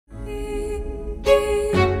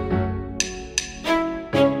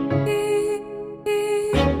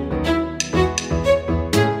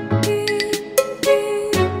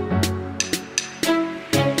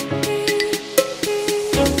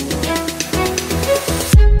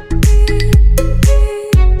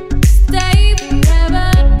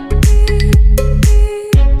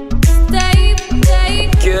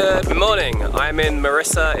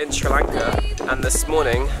Mirissa in Sri Lanka, and this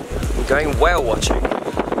morning I'm going whale watching.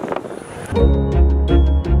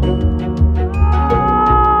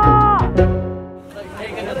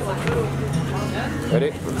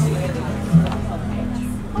 Ready?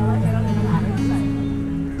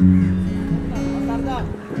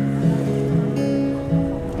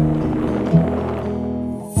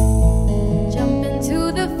 Jump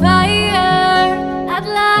into the fire. I'd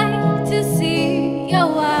like to see your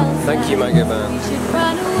wild side. Thank you, my good man. You should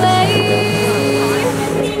run away.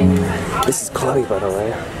 This is Chloe, by the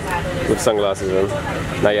way, with sunglasses on.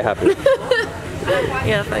 Now you're happy.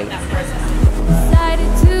 Yeah, thanks.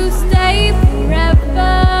 Decided to stay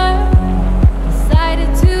forever.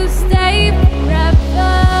 Decided to stay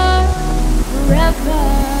forever. Forever.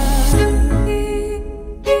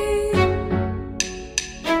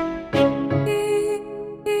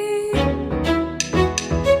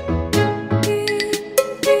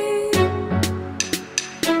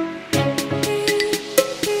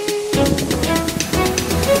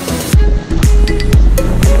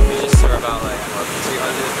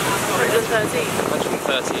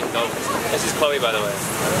 This is Chloe, by the way.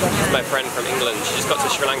 She's my friend from England. She just got to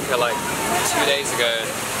Sri Lanka like 2 days ago,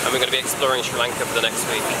 and we're going to be exploring Sri Lanka for the next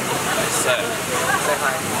week. So, say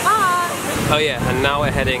hi. Hi! Oh yeah, and now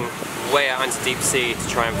we're heading way out into deep sea to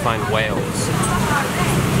try and find whales.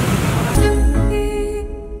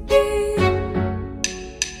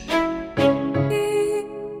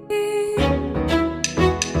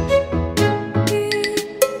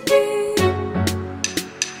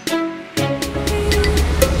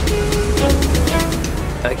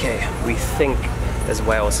 Okay, we think there's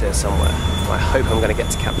whales here somewhere. I hope I'm going to get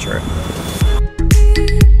to capture it.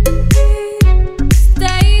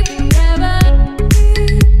 Stay forever.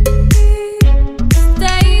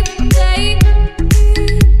 Stay, stay.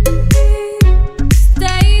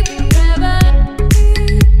 Stay forever.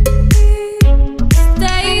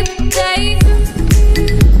 Stay, stay.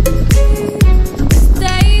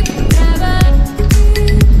 Stay forever.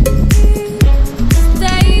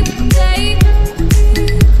 Stay, stay.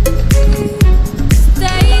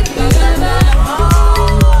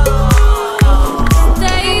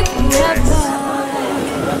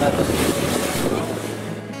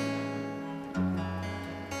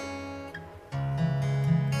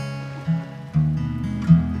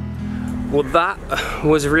 Well, that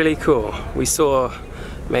was really cool. We saw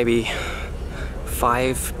maybe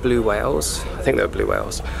 5 blue whales. I think they were blue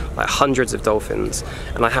whales. Like hundreds of dolphins.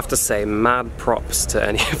 And I have to say, mad props to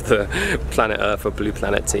any of the Planet Earth or Blue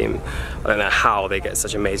Planet team. I don't know how they get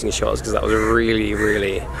such amazing shots, because that was really,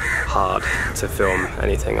 really hard to film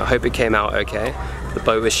anything. I hope it came out okay. The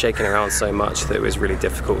boat was shaking around so much that it was really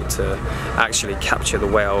difficult to actually capture the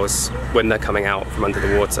whales when they're coming out from under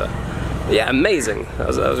the water. Yeah, amazing. That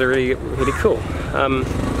was really, really cool.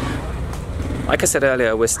 Like I said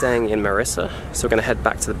earlier, we're staying in Mirissa, so we're going to head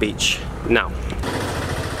back to the beach now.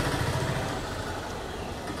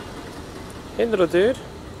 Hey, little dude.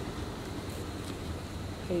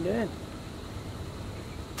 How you doing?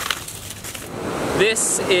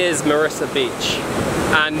 This is Mirissa Beach,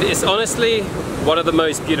 and it's honestly one of the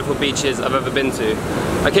most beautiful beaches I've ever been to.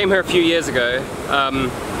 I came here a few years ago.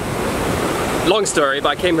 Long story, but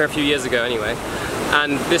I came here a few years ago anyway.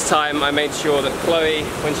 And this time I made sure that Chloe,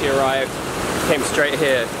 when she arrived, came straight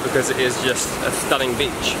here because it is just a stunning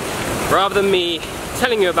beach. Rather than me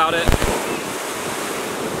telling you about it,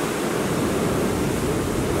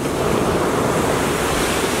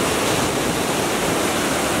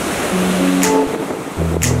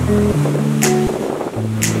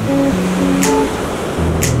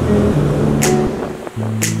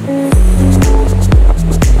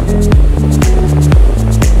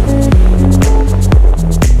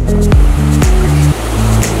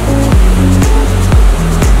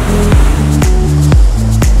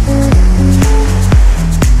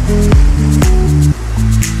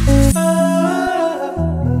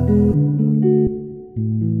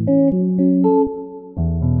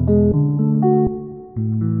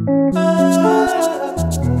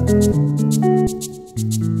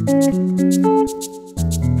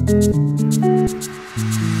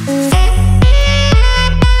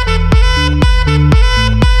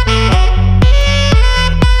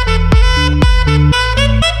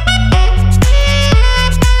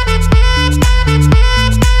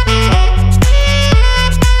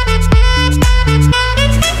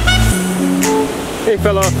 he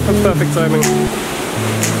fell off. Perfect timing.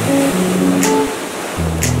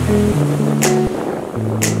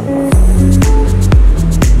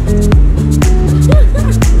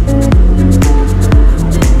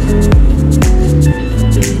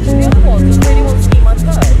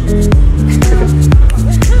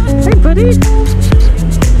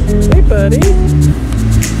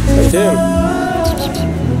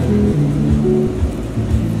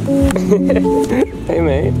 Hey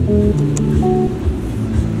mate.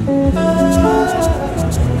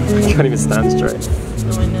 I can't even stand straight.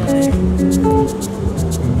 Oh, I know.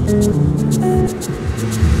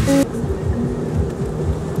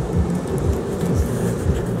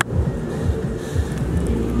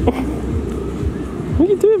 What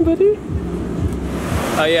are you doing, buddy?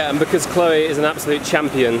 Oh yeah, and because Chloe is an absolute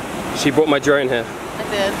champion, she brought my drone here. I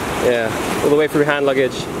did. Yeah, all the way through hand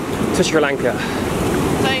luggage to Sri Lanka.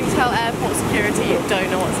 Don't tell airport security you don't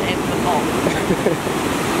know what's in the box.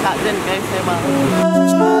 That didn't go so well.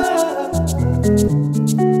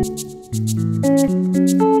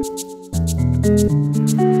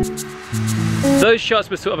 Those shots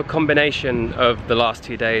were sort of a combination of the last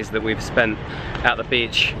 2 days that we've spent at the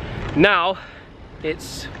beach. Now,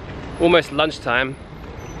 it's almost lunchtime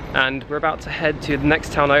and we're about to head to the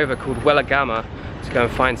next town over called Welagama to go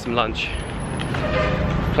and find some lunch.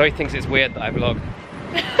 Chloe thinks it's weird that I vlog.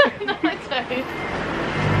 No, I don't.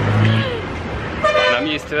 And I'm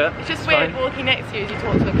used to it. It's just weird walking next to you as you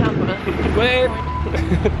talk to a camera. Wait.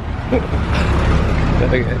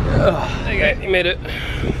 There you go. You made it.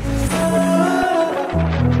 How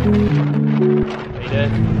you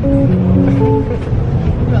doing?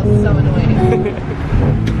 That's so annoying.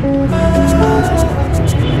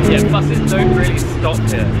 Yeah, buses don't really stop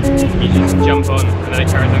here. You just jump on and then it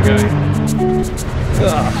carries on going.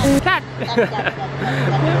 Cat!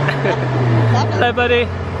 Hello, buddy.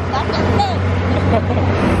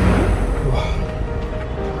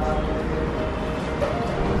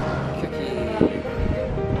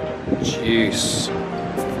 Juice.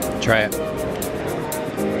 Try it.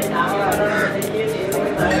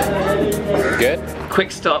 Good.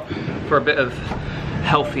 Quick stop for a bit of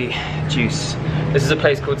healthy juice. This is a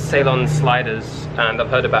place called Ceylon Sliders and I've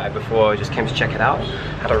heard about it before. I just came to check it out.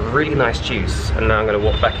 Had a really nice juice and now I'm going to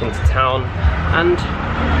walk back into town and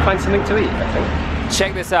find something to eat, I think.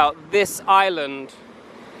 Check this out. This island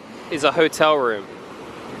is a hotel room.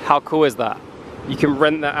 How cool is that? You can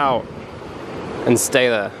rent that out and stay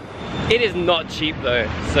there. It is not cheap though,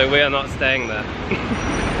 so we are not staying there.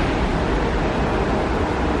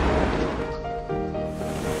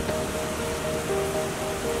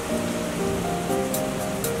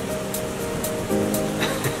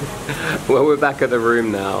 Well, we're back at the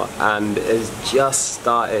room now and it's just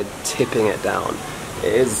started tipping it down.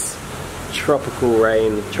 It is tropical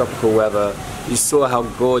rain, tropical weather. You saw how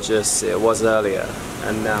gorgeous it was earlier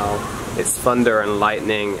and now it's thunder and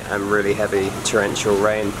lightning and really heavy torrential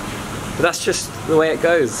rain. But that's just the way it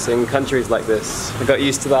goes in countries like this. I got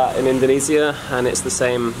used to that in Indonesia and it's the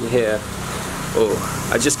same here. Oh,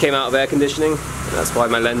 I just came out of air conditioning and that's why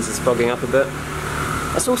my lens is fogging up a bit.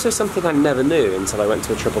 That's also something I never knew until I went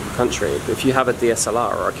to a tropical country. If you have a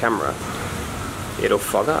DSLR or a camera, it'll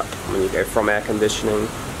fog up when you go from air conditioning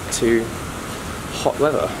to hot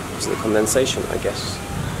weather, because of the condensation, I guess.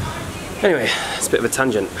 Anyway, it's a bit of a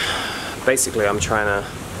tangent. Basically, I'm trying to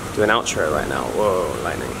do an outro right now. Whoa,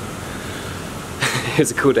 lightning. It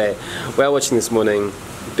was a cool day. Whale watching this morning,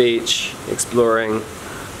 beach, exploring,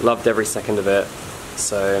 loved every second of it.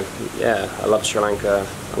 So yeah, I love Sri Lanka.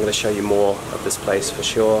 I'm going to show you more of this place for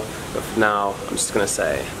sure. But for now, I'm just going to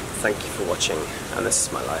say thank you for watching, and this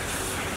is my life.